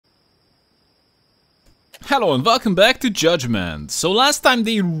Hello and welcome back to Judgment. So last time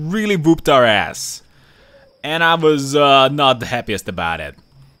they really whooped our ass. And I was not the happiest about it.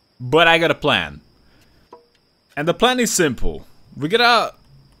 But I got a plan. And the plan is simple. We're gonna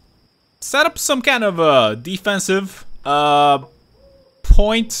set up some kind of defensive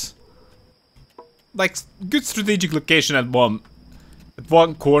point. Like good strategic location at one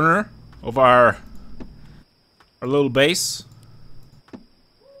corner of our little base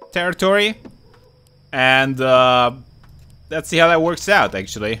territory. And let's see how that works out,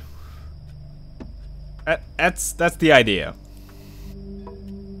 actually. That's the idea.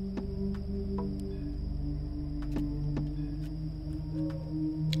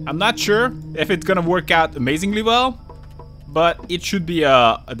 I'm not sure if it's gonna work out amazingly well, but it should be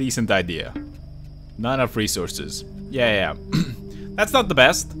a decent idea. Not enough resources. Yeah. That's not the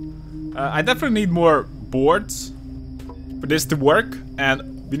best. I definitely need more boards for this to work,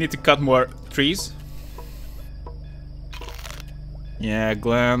 and we need to cut more trees. Yeah,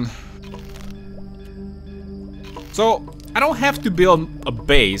 Glenn. So, I don't have to build a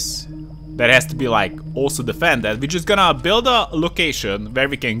base that has to be like also defended. We're just gonna build a location where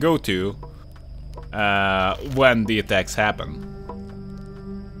we can go to when the attacks happen.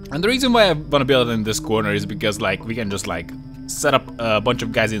 And the reason why I wanna build it in this corner is because like we can just like set up a bunch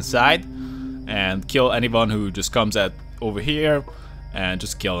of guys inside and kill anyone who just comes over here and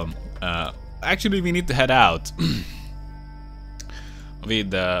just kill them. Actually, we need to head out.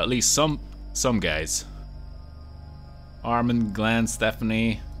 With at least some guys. Armin, Glenn,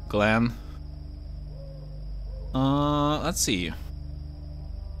 Stephanie, Glenn. Let's see.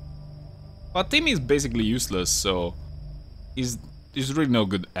 Well, Timmy is basically useless, so he's really no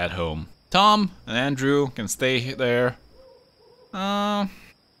good at home. Tom and Andrew can stay there. Well,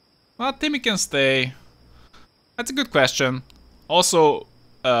 Timmy can stay. That's a good question. Also,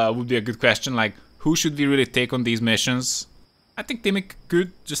 would be a good question, like, who should we really take on these missions? I think Timmy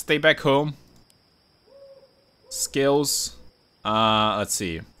could just stay back home. Skills. Let's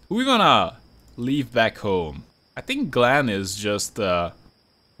see. Who we gonna leave back home? I think Glenn is just well,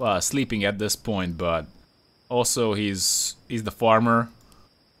 sleeping at this point, but also he's the farmer.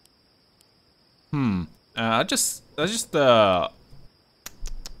 I just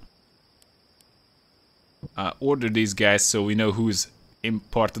order these guys so we know who's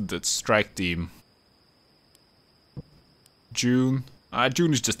part of the strike team. June.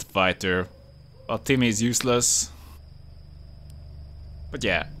 June is just a fighter. Well, Timmy is useless. But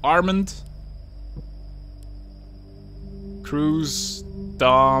yeah, Armand, Cruz,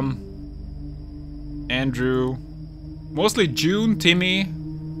 Dom, Andrew, mostly June, Timmy,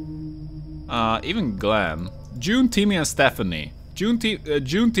 even Glenn. June, Timmy, and Stephanie. June,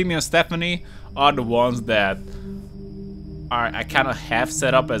 Timmy, and Stephanie are the ones that I kind of have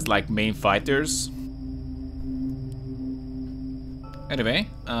set up as like main fighters. Anyway,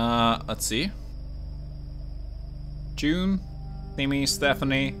 let's see. June, Timmy,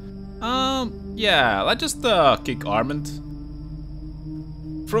 Stephanie. Yeah, let's just kick Armand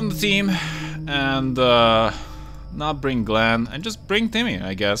from the team and not bring Glenn and just bring Timmy,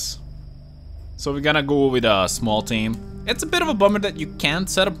 I guess. So we're gonna go with a small team. It's a bit of a bummer that you can't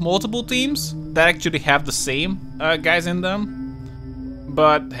set up multiple teams that actually have the same guys in them.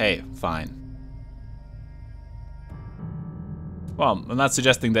 But hey, fine. Well, I'm not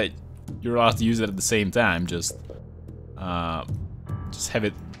suggesting that you're allowed to use it at the same time, just have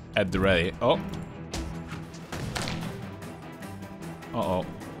it at the ready. Oh. Uh-oh.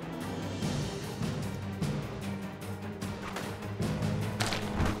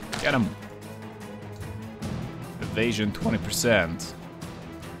 Get him. Evasion 20%.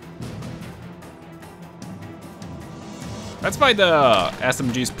 That's why the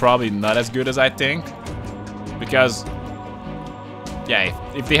SMG is probably not as good as I think. Because yeah,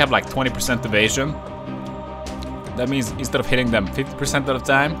 if they have like 20% evasion, that means instead of hitting them 50% of the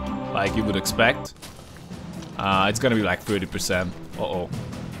time, like you would expect, it's gonna be like 30%. Uh-oh.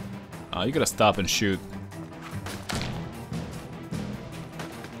 You gotta stop and shoot.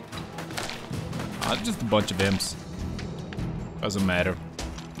 Just a bunch of imps. Doesn't matter.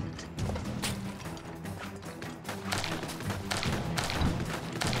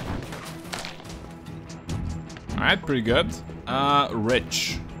 Alright, pretty good.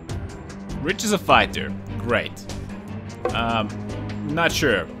 Rich. Rich is a fighter. Great. Not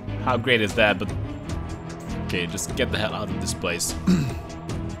sure how great is that, but okay, just get the hell out of this place.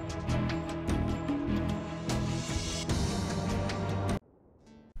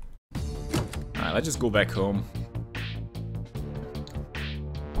 Alright, let's just go back home.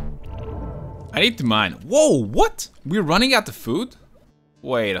 I need to mine. Whoa, what? We're running out of food?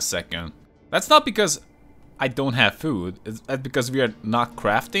 Wait a second. That's not because I don't have food? Is that because we are not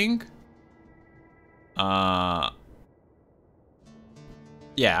crafting? Yeah,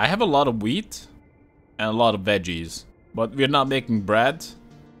 I have a lot of wheat and a lot of veggies, but we're not making bread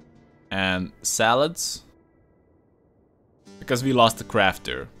and salads because we lost the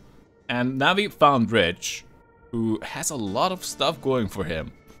crafter. And now we found Rich, who has a lot of stuff going for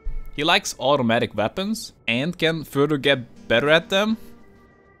him. He likes automatic weapons and can further get better at them.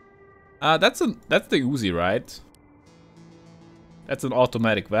 That's the Uzi, right? That's an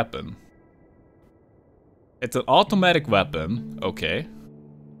automatic weapon. It's an automatic weapon, okay.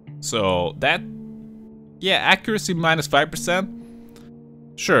 So that, yeah, accuracy minus 5%.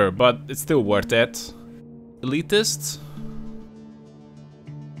 Sure, but it's still worth it. Elitist.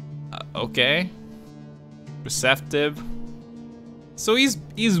 Okay. Receptive. So he's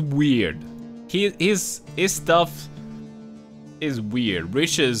weird. His stuff is weird.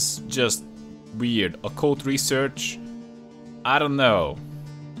 Rich is just weird. Occult research. I don't know.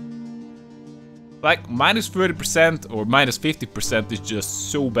 Like minus 30% or minus 50% is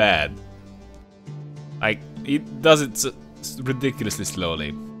just so bad. Like it does it ridiculously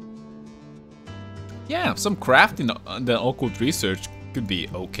slowly. Yeah, some crafting on the occult research could be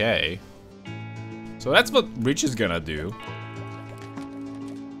okay. So that's what Rich is gonna do.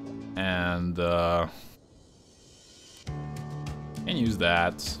 And can use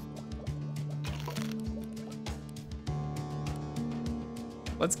that.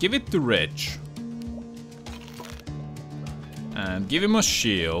 Let's give it to Rich. And give him a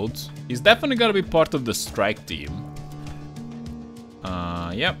shield. He's definitely gonna be part of the strike team.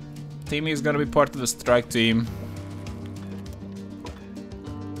 Yep. Timmy is gonna be part of the strike team.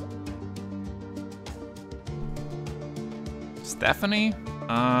 Stephanie?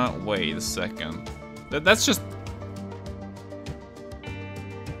 Wait a second. That's just...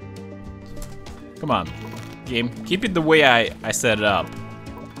 Come on. Game, keep it the way I set it up.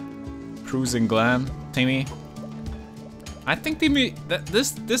 Cruz and Glenn. Timmy. I think Timmy...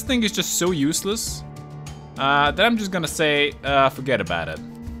 This thing is just so useless. That I'm just gonna say, forget about it.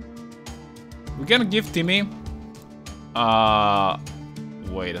 We're gonna give Timmy...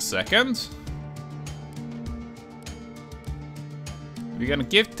 Wait a second. We're gonna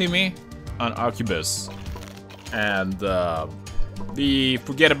give Timmy an Arquebus. And we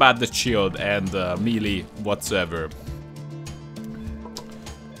forget about the shield and melee whatsoever.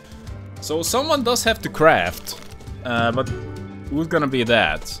 So someone does have to craft. But who's gonna be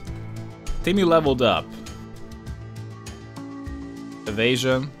that? Timmy leveled up.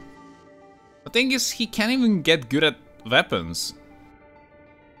 Evasion. The thing is, he can't even get good at weapons.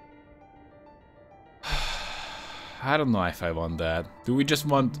 I don't know if I want that. Do we just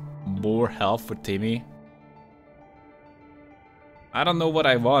want more health for Timmy? I don't know what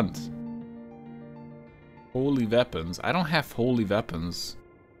I want. Holy weapons. I don't have holy weapons.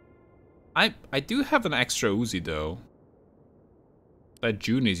 I do have an extra Uzi though. That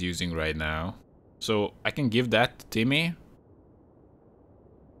June is using right now. So I can give that to Timmy.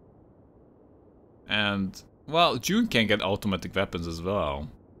 And, well, June can get automatic weapons as well.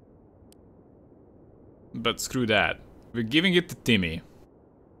 But screw that. We're giving it to Timmy.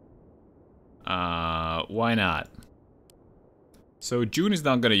 Why not? So June is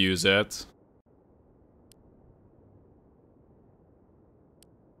not gonna use it.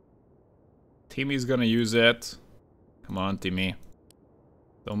 Timmy's gonna use it. Come on, Timmy.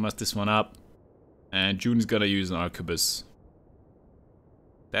 Don't mess this one up. And June is gonna use an Arquebus.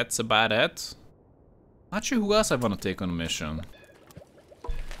 That's about it. Not sure who else I wanna take on a mission.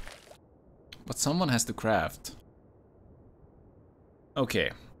 But someone has to craft.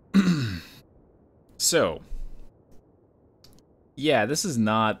 Okay. So. Yeah, this is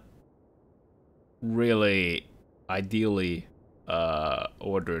not really ideally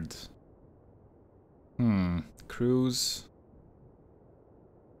ordered. Cruz.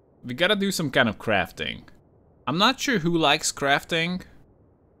 We gotta do some kind of crafting. I'm not sure who likes crafting.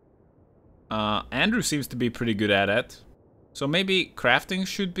 Andrew seems to be pretty good at it. So maybe crafting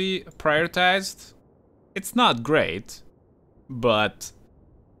should be prioritized. It's not great, but...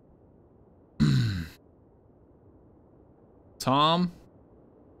 Tom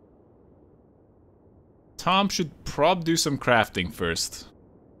should probably do some crafting first.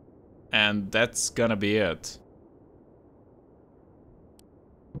 And that's gonna be it.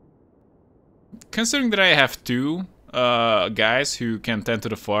 Considering that I have two guys who can tend to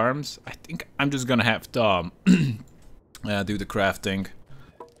the farms, I think I'm just gonna have Tom do the crafting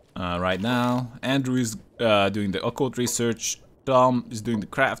right now. Andrew is doing the occult research. Tom is doing the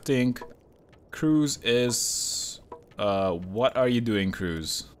crafting. Cruz is... what are you doing,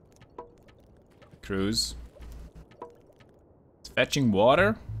 Cruz? Cruz? Fetching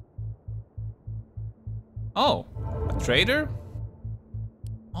water? Oh, a trader?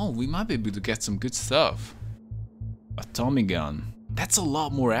 Oh, we might be able to get some good stuff. A Tommy gun. That's a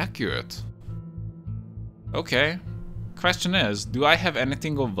lot more accurate. Okay. Question is, do I have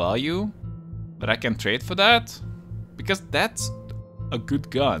anything of value that I can trade for that? Because that's a good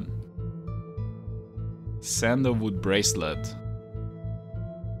gun. Sandalwood bracelet.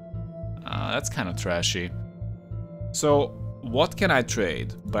 That's kind of trashy. So, what can I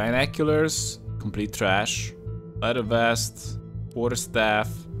trade? Binoculars, complete trash. Leather vest, quarterstaff,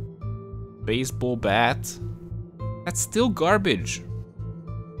 baseball bat. That's still garbage.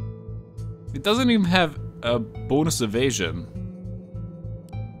 It doesn't even have a bonus evasion.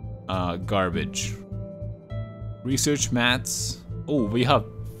 Garbage. Research mats. Oh, we have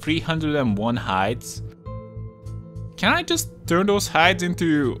 301 hides. Can I just turn those hides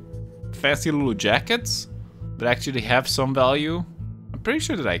into fancy little jackets that actually have some value? I'm pretty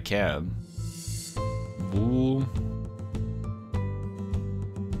sure that I can. Wool.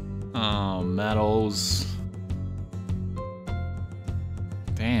 Metals.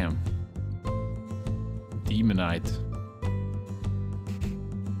 Damn. Demonite.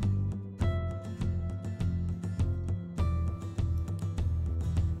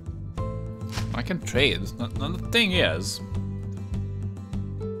 I can trade. Now the thing is,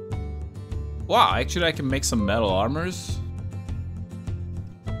 wow, actually I can make some metal armors.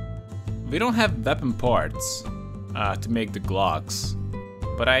 We don't have weapon parts to make the Glocks,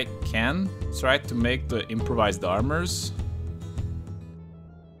 but I can try to make the improvised armors.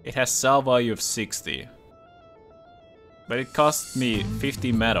 It has sell value of 60, but it costs me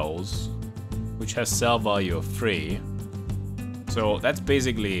 50 metals, which has sell value of 3. So that's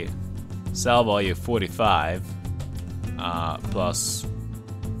basically sell value 45 plus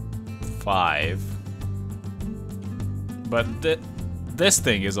 5. But this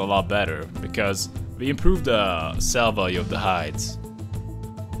thing is a lot better because we improved the sell value of the hides.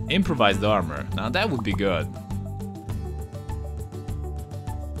 Improvised armor. Now that would be good.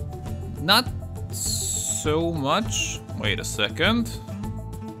 Not so much. Wait a second.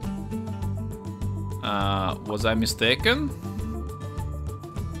 Was I mistaken?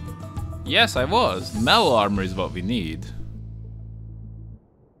 Yes, I was. Metal armor is what we need.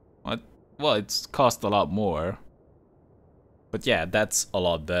 What? Well, it's cost a lot more. But yeah, that's a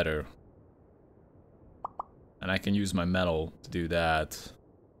lot better. And I can use my metal to do that.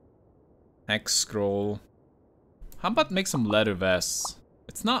 Hex scroll. How about make some leather vests?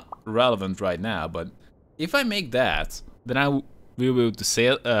 It's not relevant right now, but if I make that, then I will be able to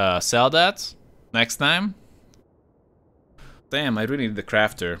sell that next time. Damn, I really need the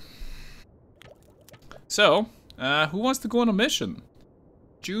crafter. So, who wants to go on a mission?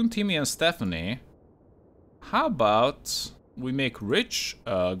 June, Timmy, and Stephanie. How about we make Rich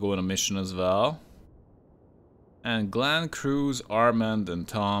go on a mission as well? And Glenn, Cruz, Armand, and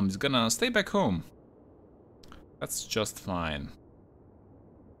Tom is gonna stay back home. That's just fine.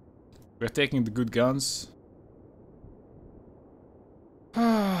 We're taking the good guns.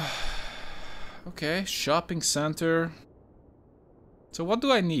 Okay, shopping center. So what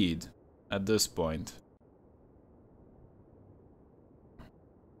do I need at this point?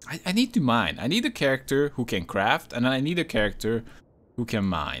 I need to mine. I need a character who can craft, and I need a character who can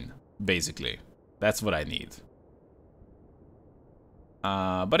mine, basically. That's what I need.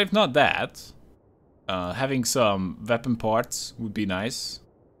 But if not that, having some weapon parts would be nice.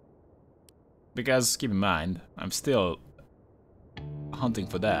 Because, keep in mind, I'm still hunting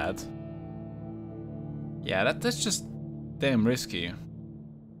for that. Yeah, that's just damn risky.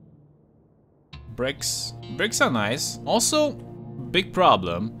 Bricks. Bricks are nice. Also, big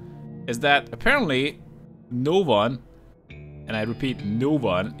problem is that apparently no one, and I repeat, no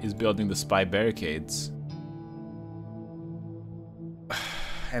one is building the spy barricades.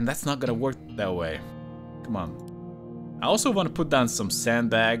 And that's not gonna work that way. Come on. I also want to put down some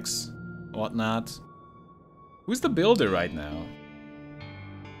sandbags, whatnot. Who's the builder right now?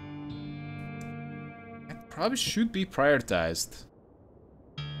 It probably should be prioritized.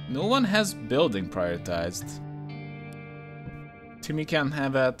 No one has building prioritized. Timmy can't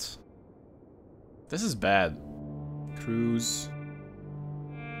have it. This is bad. Cruz.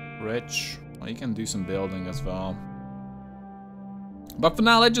 Rich. Well, you can do some building as well. But for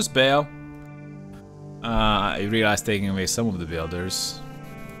now, let's just bail. I realized taking away some of the builders.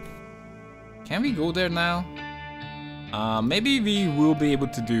 Can we go there now? Maybe we will be able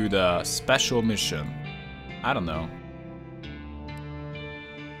to do the special mission. I don't know.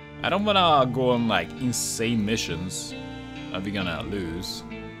 I don't wanna go on like insane missions. We're gonna lose.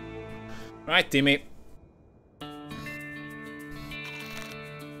 Right, Timmy.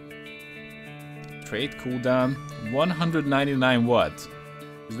 Trade cooldown 199 what?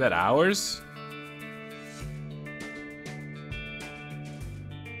 Is that hours?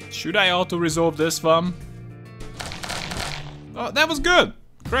 Should I auto-resolve this FUM? Oh, that was good!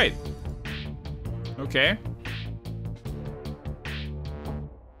 Great. Okay.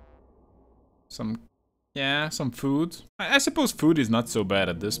 Some food. I suppose food is not so bad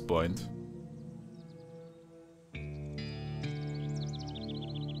at this point.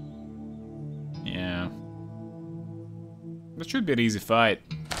 Yeah. That should be an easy fight.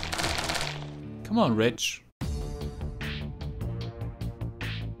 Come on, Rich.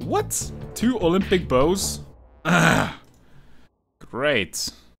 What? 2 Olympic bows? Great.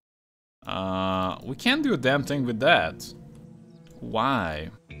 We can't do a damn thing with that. Why?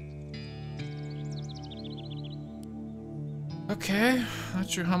 Okay, not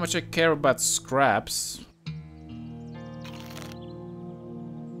sure how much I care about scraps.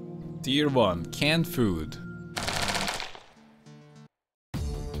 Tier 1, canned food.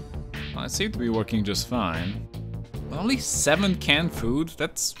 Well, it seemed to be working just fine. Only 7 canned food?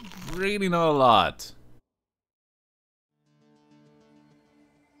 That's really not a lot.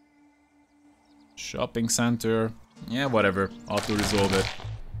 Shopping center. Yeah, whatever. Auto-resolve it.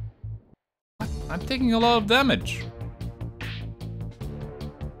 What? I'm taking a lot of damage.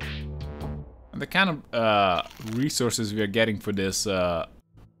 And the kind of resources we are getting for this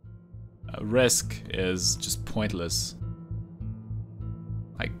risk is just pointless.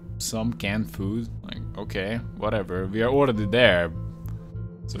 Like some canned food. Like, okay, whatever. We are already there.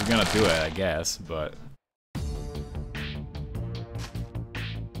 So we're gonna do it, I guess, but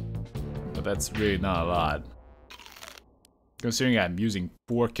that's really not a lot. Considering I'm using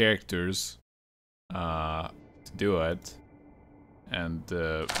 4 characters to do it, and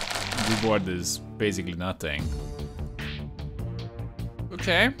the reward is basically nothing.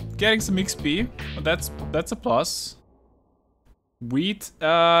 Okay, getting some XP, well, that's a plus. Wheat,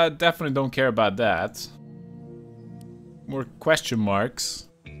 definitely don't care about that. More question marks,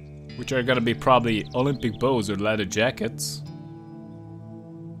 which are gonna be probably Olympic bows or leather jackets.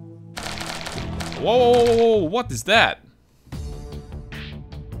 Whoa, what is that?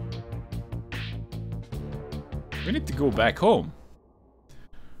 We need to go back home.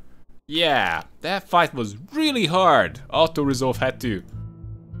 Yeah, that fight was really hard. Auto-resolve had to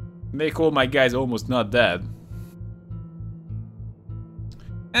make all my guys almost not dead.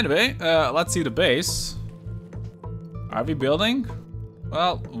 Anyway, let's see the base. Are we building?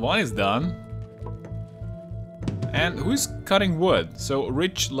 Well, one is done. And who's cutting wood? So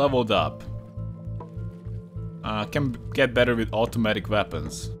Rich leveled up. Can get better with automatic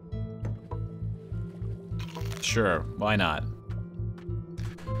weapons. Sure, why not?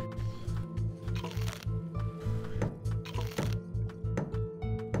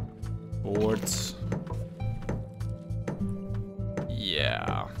 Boards.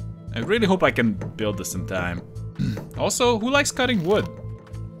 Yeah. I really hope I can build this in time. Also, who likes cutting wood?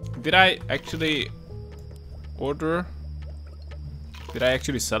 Did I actually order? Did I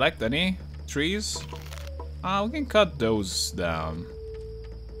actually select any trees? We can cut those down.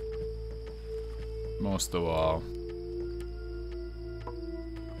 Most of all.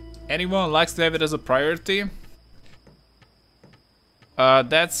 Anyone likes to have it as a priority?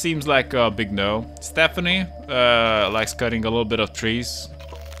 That seems like a big no. Stephanie likes cutting a little bit of trees.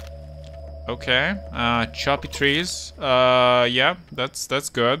 Okay, choppy trees. Yeah, that's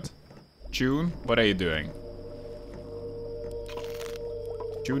good. June, what are you doing?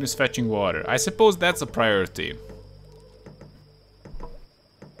 June is fetching water. I suppose that's a priority.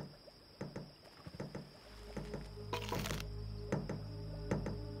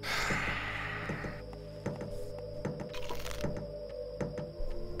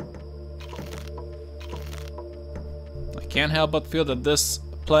 I can't help but feel that this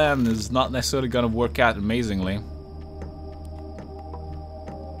plan is not necessarily gonna work out amazingly.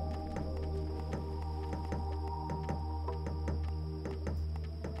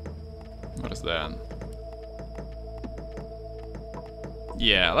 What is that?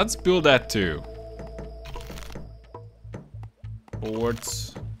 Yeah, let's build that too.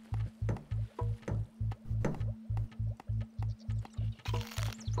 Boards.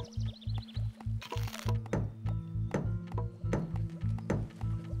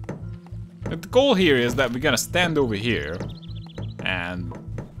 The goal here is that we're gonna stand over here and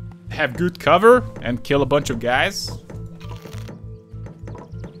have good cover and kill a bunch of guys.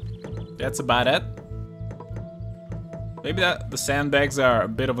 That's about it. Maybe the sandbags are a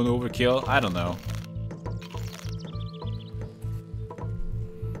bit of an overkill. I don't know.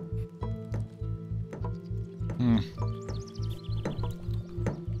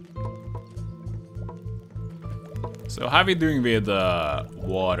 So how are we doing with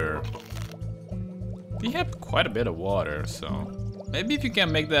water? We have quite a bit of water, so maybe if you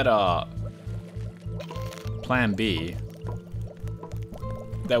can make that plan B,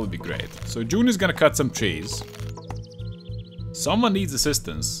 that would be great. So June is gonna cut some trees. Someone needs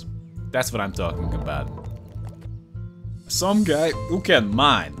assistance. That's what I'm talking about. Some guy who can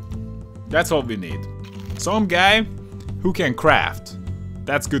mine. That's what we need. Some guy who can craft.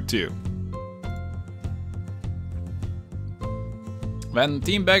 That's good too. When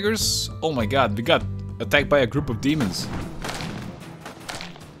team beggars, oh my god, we got attacked by a group of demons.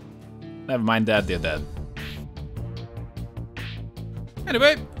 Never mind that, they're dead.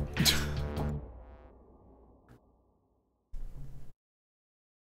 Anyway.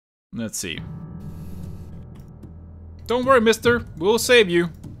 Let's see. Don't worry, mister. We'll save you.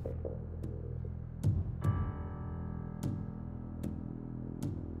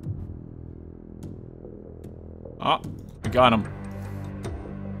 Oh, we got him.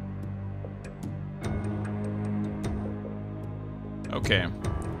 Okay.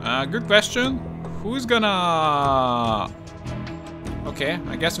 Good question. Who's gonna... Okay,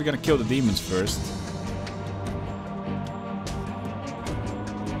 I guess we're gonna kill the demons first.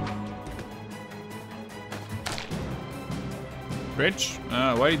 Rich,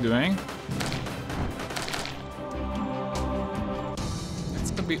 what are you doing?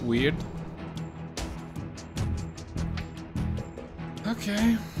 That's a bit weird.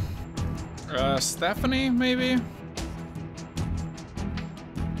 Okay. Stephanie, maybe?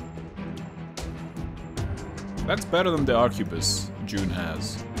 That's better than the Arquebus June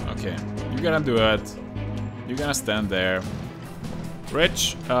has. Okay, you're gonna do it. You're gonna stand there.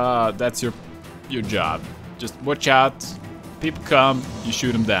 Rich, that's your job. Just watch out. People come, you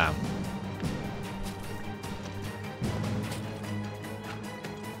shoot them down.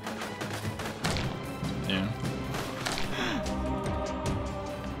 Yeah.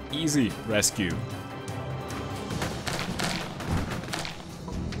 Easy rescue.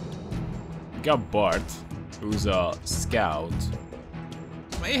 We got Bart, who's a scout.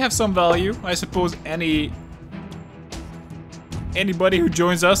 May have some value. I suppose anybody who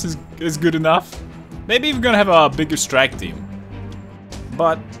joins us is good enough. Maybe we're gonna have a bigger strike team.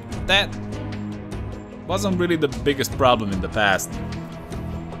 But that wasn't really the biggest problem in the past.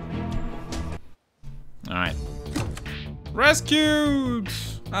 Alright. Rescued!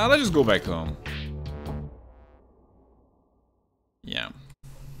 Let's just go back home. Yeah.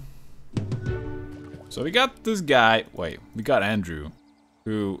 So we got this guy, we got Andrew,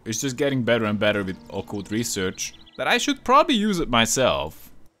 who is just getting better and better with occult research, that I should probably use it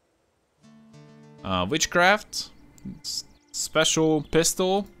myself. Witchcraft, special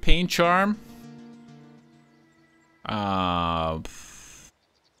pistol, pain charm.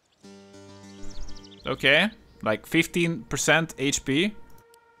 Okay, like 15% HP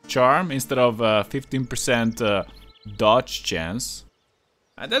charm instead of 15% dodge chance.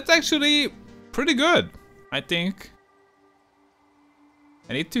 That's actually pretty good, I think.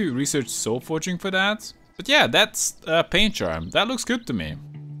 I need to research soul forging for that. But yeah, that's pain charm. That looks good to me.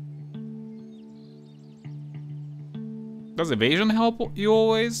 Does evasion help you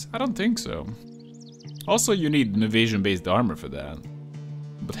always? I don't think so. Also, you need an evasion-based armor for that.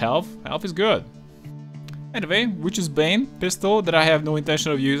 But health is good. Anyway, Witch's Bane, pistol that I have no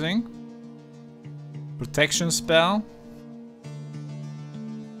intention of using. Protection spell.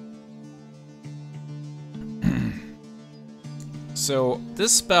 So,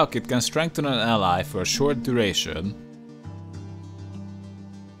 this spell kit can strengthen an ally for a short duration.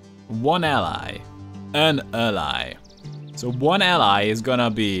 One ally. An ally. So one ally is gonna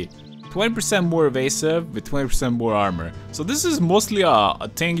be 20% more evasive with 20% more armor. So this is mostly a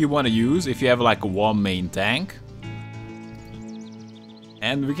thing you want to use if you have like a one main tank.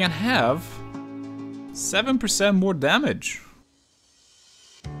 And we can have 7% more damage.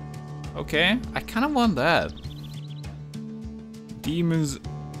 Okay, I kind of want that. Demon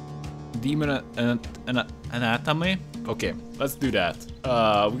anatomy. Okay, let's do that.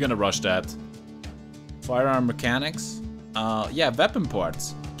 We're gonna rush that. Firearm mechanics. Yeah, weapon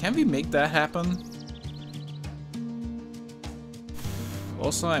parts. Can we make that happen?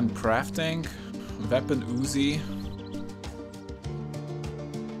 Also, I'm crafting weapon Uzi.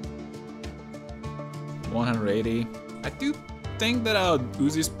 180. I do think that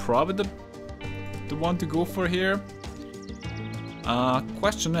Uzi is probably the one to go for here.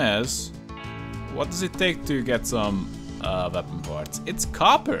 Question is, what does it take to get some weapon parts? It's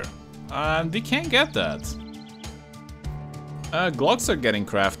copper, and we can't get that. Glocks are getting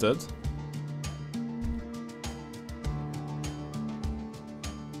crafted.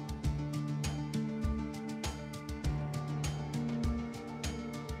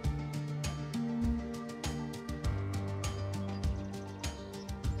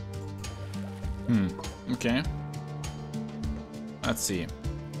 Okay. Let's see.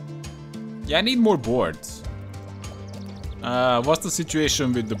 Yeah, I need more boards. What's the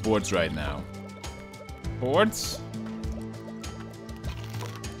situation with the boards right now? Boards?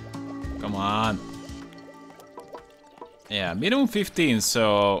 Come on. Yeah, minimum 15,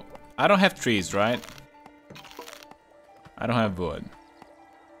 so I don't have trees, right? I don't have wood.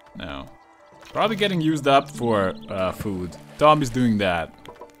 No. Probably getting used up for food. Tom is doing that.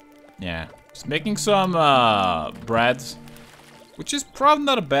 Yeah. Just making some bread. Which is probably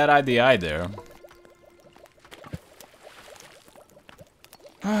not a bad idea either.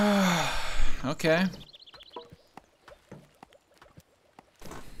 Okay.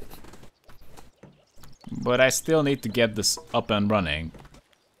 But I still need to get this up and running.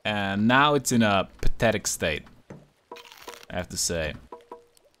 And now it's in a pathetic state, I have to say.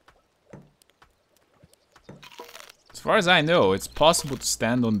 As far as I know, it's possible to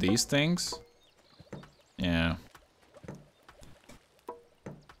stand on these things. Yeah.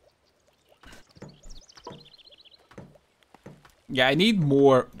 Yeah, I need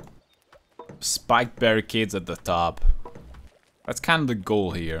more spiked barricades at the top. That's kind of the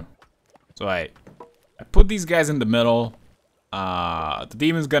goal here. So I put these guys in the middle. The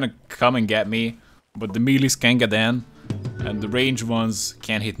demon's gonna come and get me, but the melees can't get in, and the ranged ones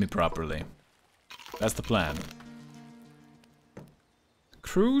can't hit me properly. That's the plan.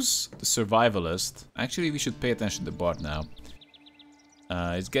 Cruz, the survivalist. Actually, we should pay attention to Bart now.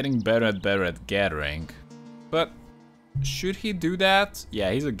 He's getting better at gathering. But should he do that?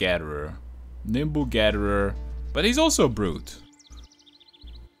 Yeah, he's a gatherer. Nimble gatherer. But he's also a brute.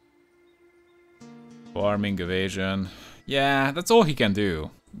 Farming, evasion. Yeah, that's all he can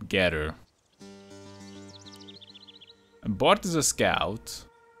do. Gather. And Bart is a scout.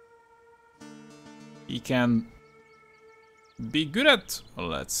 He can be good at, well,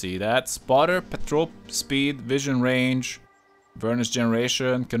 let's see that. Spotter, patrol speed, vision range, furnace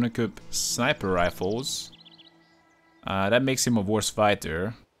generation, can equip sniper rifles. That makes him a worse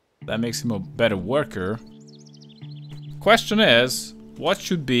fighter. That makes him a better worker. Question is, what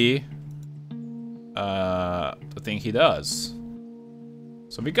should be the thing he does?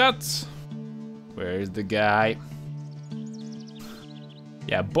 So we got, where is the guy?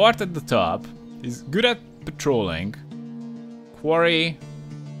 Yeah, Bart at the top. He's good at patrolling. Quarry,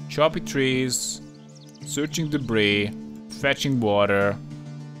 chopping trees, searching debris, fetching water.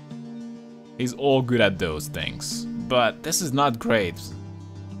 He's all good at those things. But this is not great.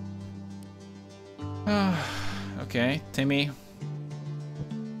 Okay, Timmy.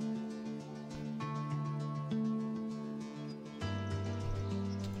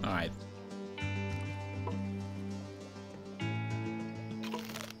 Alright.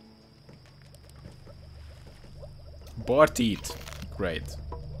 Bart eat. Great.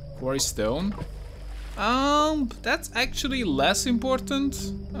 Quarry stone. That's actually less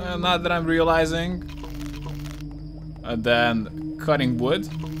important, now that I'm realizing, than cutting wood.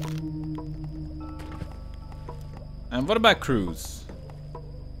 And what about Cruz?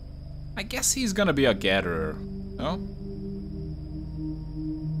 I guess he's gonna be a gatherer, no?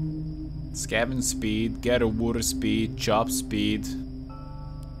 Scavenge speed, gather water speed, chop speed.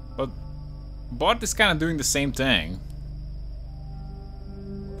 But Bart is kinda doing the same thing.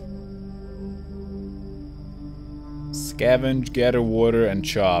 Scavenge, gather water, and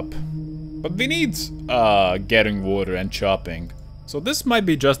chop. But we need gathering water and chopping. So this might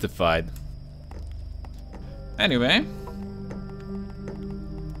be justified. Anyway.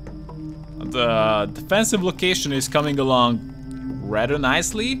 The defensive location is coming along rather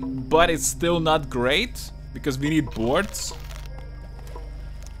nicely, but it's still not great because we need boards.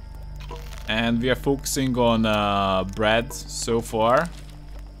 And we are focusing on bread so far.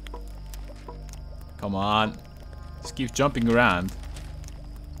 Come on. Just keep jumping around.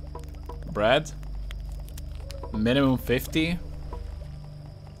 Bread. Minimum 50.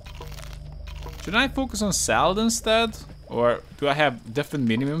 Should I focus on salad instead? Or do I have different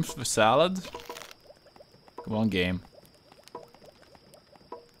minimums for salad? Come on, game.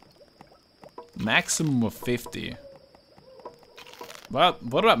 Maximum of 50. Well,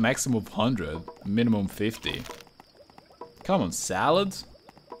 what about maximum of 100? Minimum 50. Come on, salad?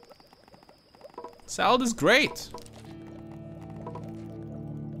 Salad is great.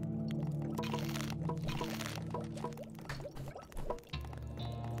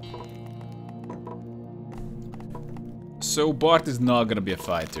 So Bart is not gonna be a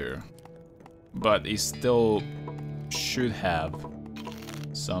fighter, but he still should have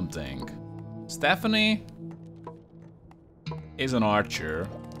something. Stephanie is an archer.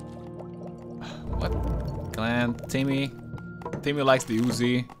 What? Clan? Timmy? Timmy likes the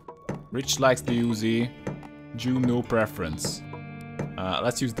Uzi. Rich likes the Uzi. June, no preference.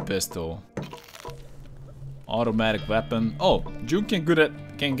 Let's use the pistol. Automatic weapon. Oh, June can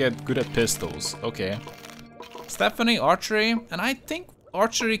get good at pistols. Okay. Stephanie, archery, and I think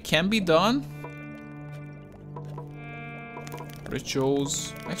archery can be done.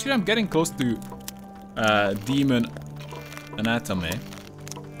 Rituals. Actually, I'm getting close to demon anatomy,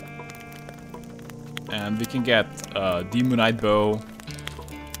 and we can get demonite bow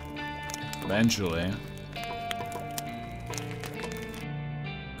eventually.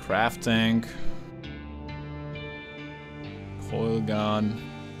 Crafting. Coil gun.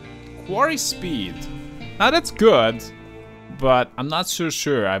 Quarry speed. Now that's good, but I'm not so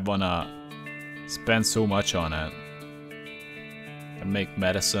sure I wanna spend so much on it. And make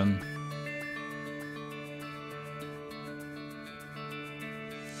medicine.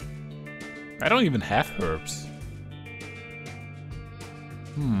 I don't even have herbs.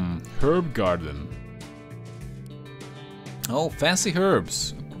 Herb garden. Oh, fancy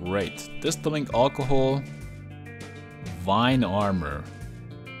herbs. Great. Distilling alcohol. Vine armor.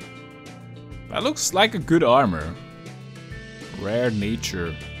 That looks like a good armor. Rare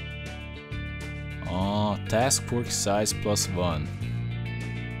nature. Oh, task force size +1.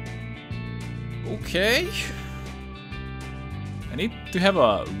 Okay. I need to have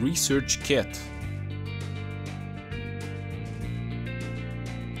a research kit.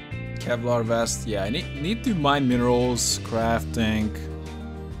 Kevlar vest. Yeah, I need to mine minerals, crafting.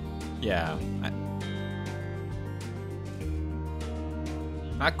 Yeah.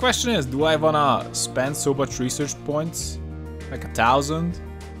 My question is, do I wanna spend so much research points? Like 1,000?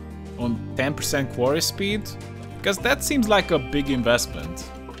 On 10% quarry speed? Because that seems like a big investment.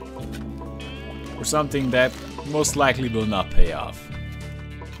 Or something that most likely will not pay off.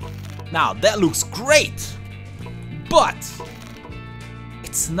 Now that looks great! But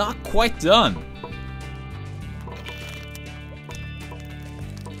it's not quite done.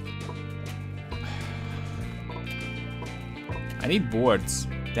 I need boards.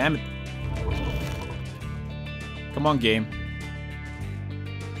 Damn it. Come on, game.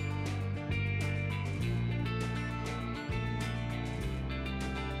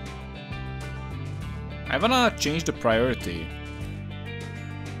 I wanna change the priority.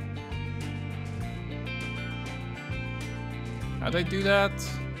 How do I do that?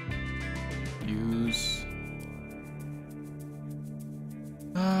 Use.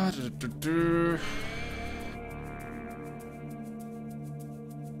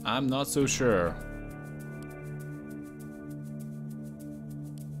 I'm not so sure.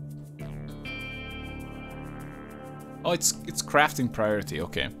 Oh, it's crafting priority.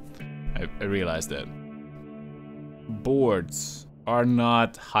 Okay, I realized that. Boards are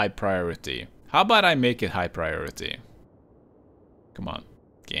not high priority. How about I make it high priority? Come on,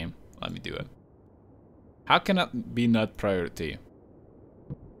 game, let me do it. How can that be not priority?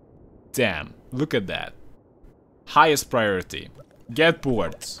 Damn, look at that. Highest priority. Get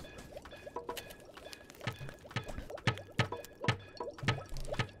boards.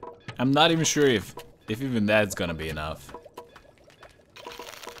 I'm not even sure if even that's gonna be enough.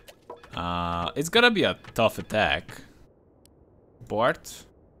 It's gonna be a tough attack. Bart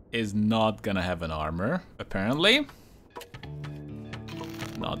is not gonna have an armor, apparently.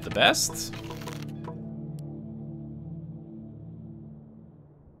 Not the best.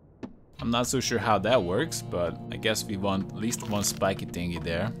 I'm not so sure how that works, but I guess we want at least one spiky thingy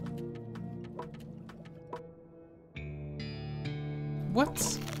there.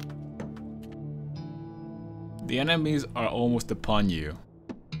 What? The enemies are almost upon you.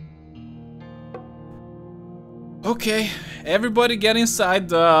 Okay, everybody get inside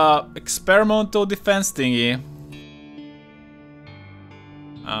the experimental defense thingy.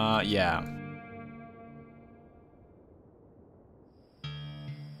 Yeah.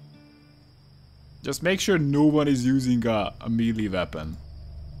 Just make sure no one is using a melee weapon.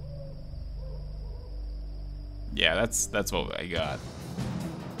 Yeah, that's what I got.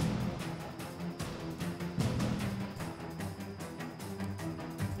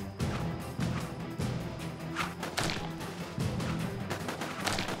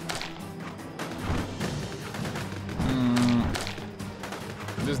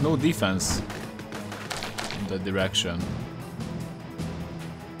 There's no defense in that direction.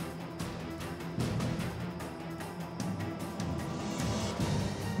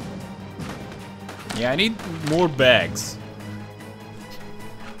 Yeah, I need more bags.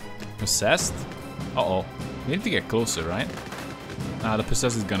 Possessed? Uh-oh. We need to get closer, right? Nah, the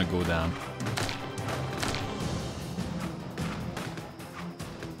possessed is gonna go down.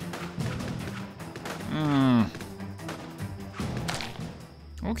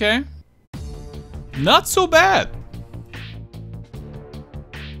 Okay. Not so bad.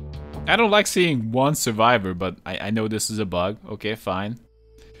 I don't like seeing one survivor, but I know this is a bug. Okay, fine.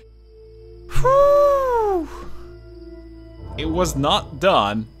 Whew. It was not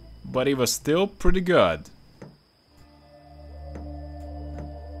done, but it was still pretty good.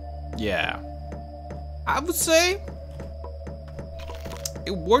 Yeah. I would say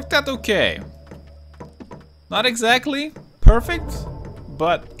it worked out okay. Not exactly perfect,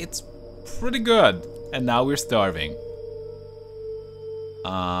 but it's pretty good. And now we're starving.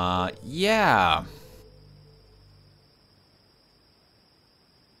 Yeah.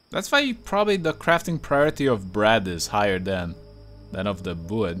 That's why probably the crafting priority of bread is higher than of the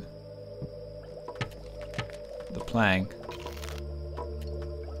wood. The plank.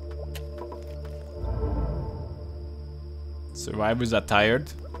 Survivors are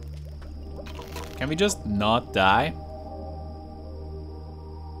tired. Can we just not die?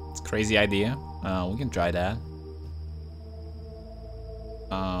 It's a crazy idea. We can try that.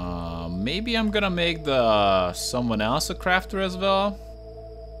 Maybe I'm gonna make the someone else a crafter as well.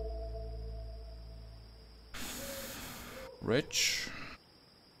 Rich.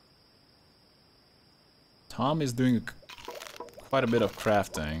 Tom is doing quite a bit of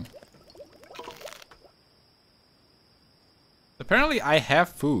crafting. Apparently I have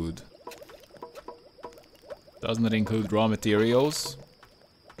food. Doesn't it include raw materials?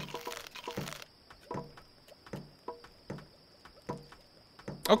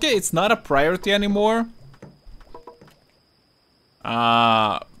 Okay, it's not a priority anymore.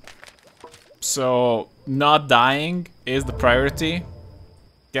 So not dying is the priority.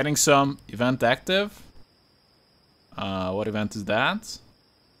 Getting some event active. What event is that?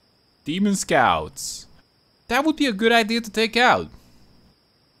 Demon Scouts. That would be a good idea to take out.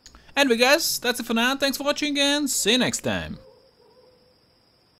 Anyway guys, that's it for now. Thanks for watching and see you next time.